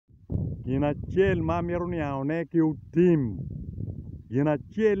Gina chiel ma miro niaone ki utim. Gina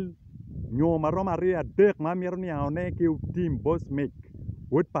chiel nyo maroma ria dek ma miro niaone ki utim bos mek.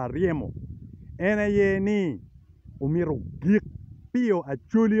 Wot pariemo. Ene ye ni umiro gik pio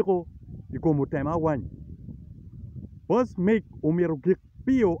achuliko ikomo tema wany. Bos mek umiro gik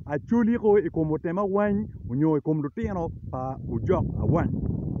pio achuliko ikomo tema wany unyo ikom lutino pa ujok awany.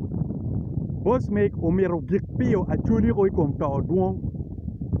 Bos mek umiro gik pio achuliko ikom to duong.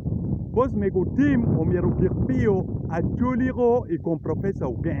 Bos mek utim umiro gik pio achuliko ikom profesa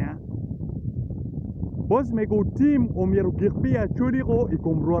ugea. Bos mek utim umiro gik pio achuliko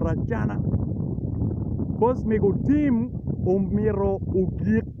ikom rora chana. Bos mek utim umiro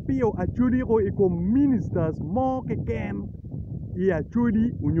ugik pio achuliko ikom ministers mo keken i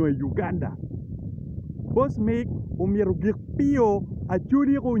achuli unyo Uganda. Bos mek umiro gik pio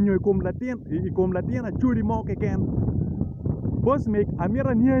achuliko unyo ikom latin achuli mo keken. Bos mek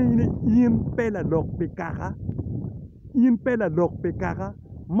amira niya ini in pela lok pe kaka. In pela lok pe kaka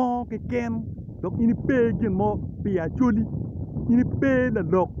mo keken. Dok ini pe gin mo pe achuli. Ini pe la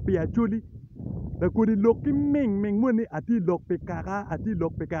lok pe achuli. Da kodi lok ki meng mwene ati lok pe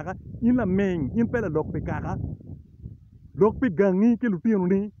kaka in la meng in pela lok pe kaka lok pe gangi ke lutino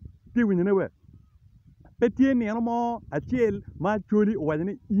ni ti winyene we petie ni mo achiel ma chuli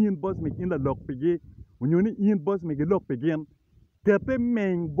wajani in bos me in la lok pe ge unyoni in bos me ge lok pe gen kepe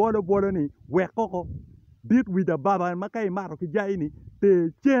meng bolo ni we koko dit wida baba makai maro ki jai ni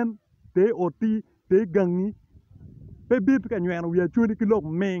te chen te oti te gangi pe bit ka nyen wi chuli ki lok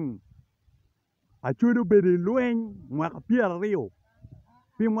meng achuli bede lueng mwaka pia rio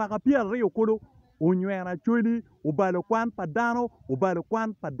pi mwaka pia rio kodo unywera chuli ubalo kwan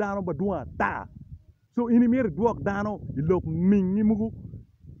padano badua ta so ini mir duok dano ilok mingi mugu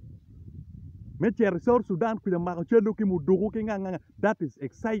me cher sor Sudan kuja mako chelo ki mudugu ki nga that is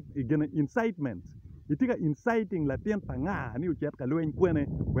incitement itika inciting la tien panga ni uchet ka luen kwene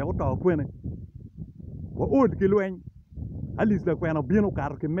we oto kwene wa od ki luen alis la kwena bino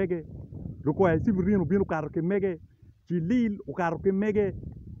kar ke mege loko ay sibrino bino kar ke mege chilil o kar ke mege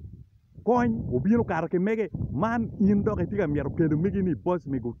koñ obino kar ke mege man in doke tiga mier kedo megi ni boss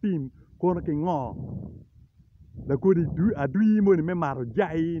mego team kono ke ngo la kodi adui mo ni me maro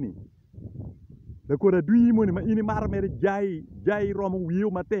jai ni la kodi adui mo ni ma ini mar mere jai romo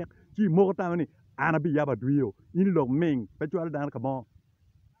wiu matek chi mo ta ni ana bi yaba duio ini lok meng pe chwal dan ka mo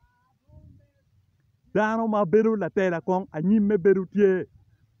dano ma beru la tela kong anyim me beru tie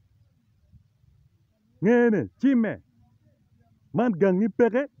ngene chime man gangi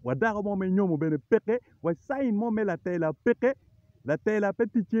peke wadako mo me nyomo bene peke wa sain mo me la tela peke la tela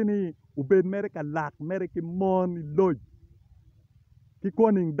peti chini uben mere ka lak mere ki mon loj ki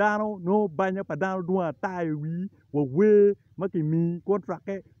koning dano no banya pa dano dua tai wi wa we maki mi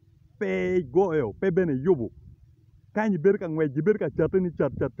kontrake pe goyo pe bene yobo kanyi ber ka ngwe jiber ka chatani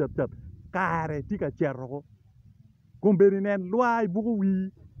chat kare tika cherro komberi nen lwai bugu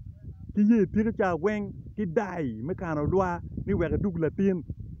wi ki ye tiri cha weng ki dai me kano lwa ni wega dug latin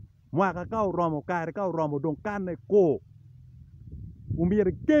mwaka ka romo kare ka romo don kane ko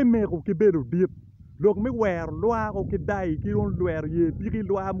umir keme ko ki beru dit lok me wer lwa ko ki dai ki on lwer ye tiri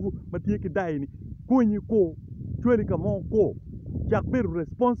lwa mu matie ki dai ni kunyi ko chweli ka mon ko jak beru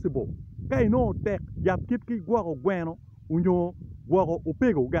responsible kai no tek yap kit ki gwa ko gweno unyo gwa ko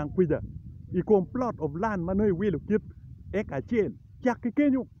upego gang kwija I complot of land manoy wilu kit ek achel jak ki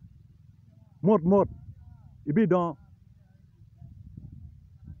kenyu mot ibi don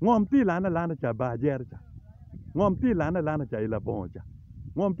ngom ti lana cha ba jer cha ngom ti lana cha ila bonja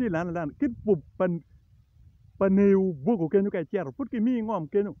ngom ti lana kit pu paneu bugo kenyu ka cher put ki mi ngom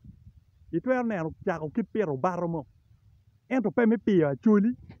kenyu itwer ne cha ko kit pero barmo ento pe me pia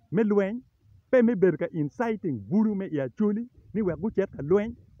chuli me luen pe me berka inciting buru me ya chuli ni we guchet ka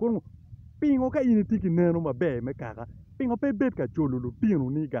luen kun pingo ka initiki neno mabe me kaka pingo pe bet ka chulu pinu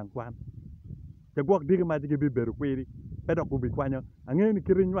ni gangkwan te gwak digi ma digi bi beru kwiri pe dok gubi kwanya ange ni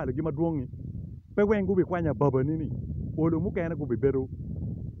kiri nywale gi maduongi pe wen gubi kwanya baba nini olo mu kena gubi beru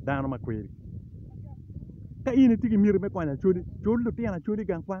dano ma kwiri ka ini tigi mir me kwanya chuli lu tiana chuli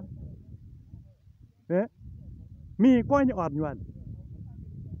gang kwan mi kwanya or nywale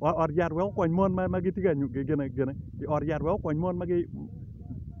or yar wel kwany mon ma gi tiga nyu gena or yar wel kwany mon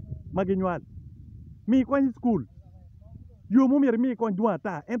magi nywale mi kwany school yo mo mi kwany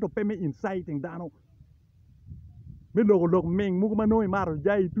duata ento pe me inciting dano me log meng mu ma noy maro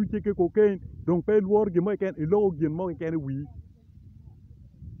jai tu cheke cocaine donc pe luor gi mo ken logo gin mo ken wi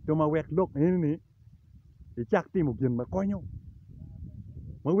to ma wek lok ni e chak ti mo gin ma konyo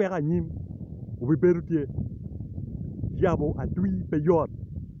ma wek anyim u bi beru tie yabo atui pe yot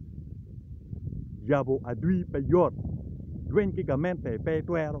yabo adui pe yot dwen ki gamente pe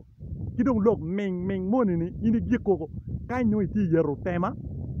tuero kidong lok meng moni ni ini gikoko kanyo iti yero tema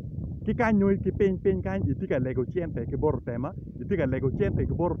ki kanyo ki pen kan itika lego chente ki bor tema itika lego chente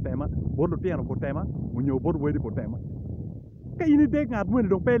ki bor tema bor tiano ko tema munyo bor wedi ko tema ka ini dek ngat mun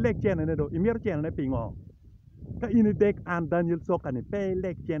dong pe lek chene ne do imier chene ne pingo ka ini dek an Daniel Sokani pe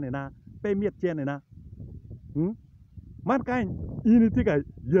lek chene na pe miet chene na man kan ini tika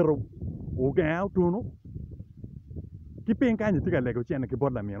yero o ga tuno ki pen kan itika lego chene ki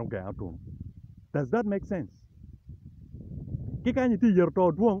bor la miero ga tuno. Does that make sense? Ki kan iti yero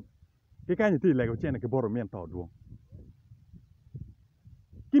to duong ki kan iti lego chene ki bor mien to duong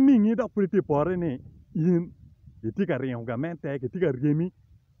ki mingi da pretty pore ni in itika riang gamente ki tika riemi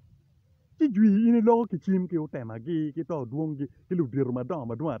ki jui ini logo ki chim ki utema gi ki to duong gi ki lu dir ma do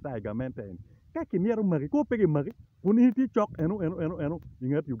ta gamente ka ki miero mari ko pege mari puni ti chok enu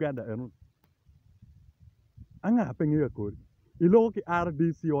ingat Uganda enu anga pengi ko ilogo ki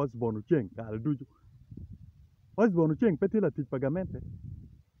RDC Osborne Cheng ka duju Osborne Cheng petila ti pagamente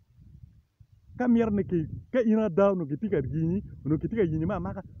ka mier ne ki ka ina daw no ki tika gini no ki tika yini ma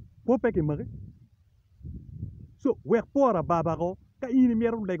maka ko pege mari so wer pora babago ka ini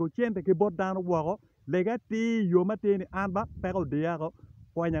meru lego chente ke bodan wago lega ti yoma teni anba pero diago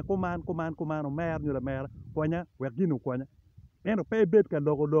kwanya kuman o mer nyula mer kwanya wer ginu kwanya eno pe bet ka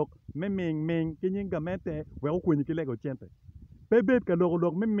log meng kinyin gamente wer ko ni ke lego chente pe bet ka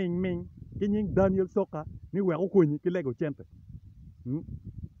log meng kinyin Daniel Soka ni wer ko ni ke lego chente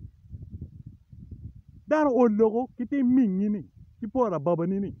daro o logo kiti mingi ni ki pora baba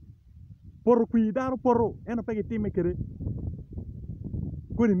ni por kui daro poro eno pe ti mekere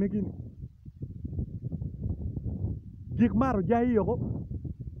koni megini gik maro jayi yoko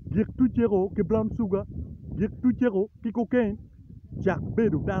gik tuchego ki brown sugar gik tuchego ki cocaine jak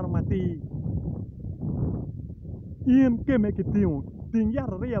bedu dano mati in keme ki ting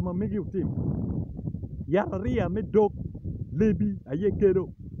yara ria ma megi utim yara ria me dog lebi aye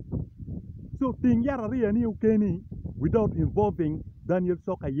kedo so ting yara ria ni ukeni without involving Daniel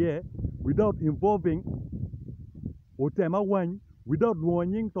Sokaye without involving Otema Wany without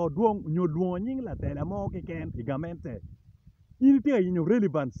luonying to duong nyo luonying la tela mo ke ken igamente ini te inyo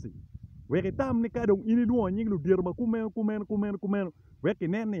relevancy we tam ni kadong ini luonying lu dir ma kumen we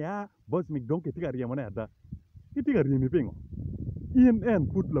kinen ya boss mi don ke tigari mo na da itigari mi pingo in en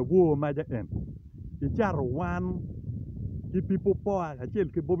put la wo maja en icharo wan ki people po a chel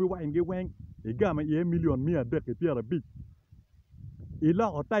ke Bobi Wine ge weng igama ye million mia de ke tiara bit ila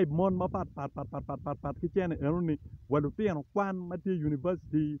o type mon ma pat ki chene enuni walu tiano kwan mati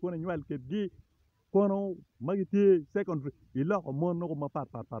university kono nywal ke gi kono magiti secondary ila o mon no ma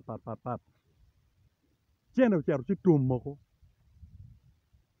pat chene chero ci tum moko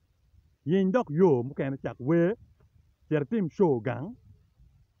yin dok yo mu ken chak we cher tim show gang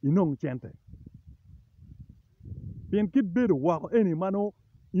inong chente bien kit bedo wako eni mano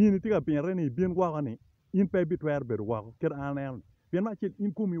yin tiga bien reni bien wako ni in pe bitwer bedo wako ker anel bien ma chit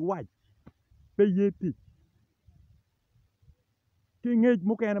in kumi waj pe yeti ki ngej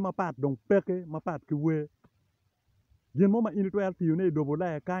mu kene ma pat dong peke ma pat ki we yen mo ma in twer ti ne do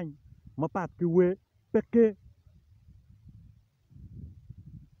bola kan ma pat ki we peke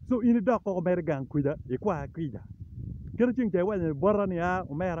so in do ko ber gang kuja e kwa kuja ker ching che wa borani ya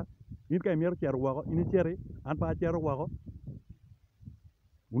umera in kay mer cher wako in cheri an pa cher wako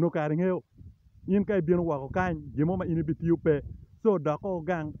uno kar ngeo in kay bien wako kan jemo ma in bitiu pe so dako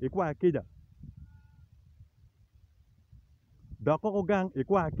gang ikwa kija dako gang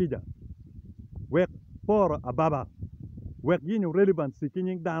ikwa kija wek por ababa wek yinyo relevance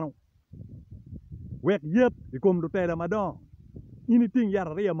kinyin dano wek yep ikom do tela madon anything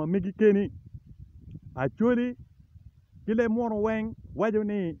yara ria ma megi keni actually kile mono weng wajo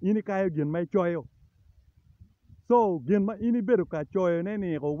ni ini kayo gin mai choyo so gin ma ini beru ka choyo ne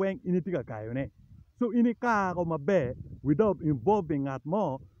ni go weng ini tiga kayo ne so ini ka ko mabe without involving at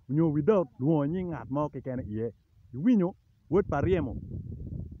mo nyo without luonying at mo ke kene ye winyo wot pariemo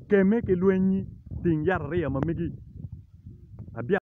keme ke luenyi ting yara ria ma megi abia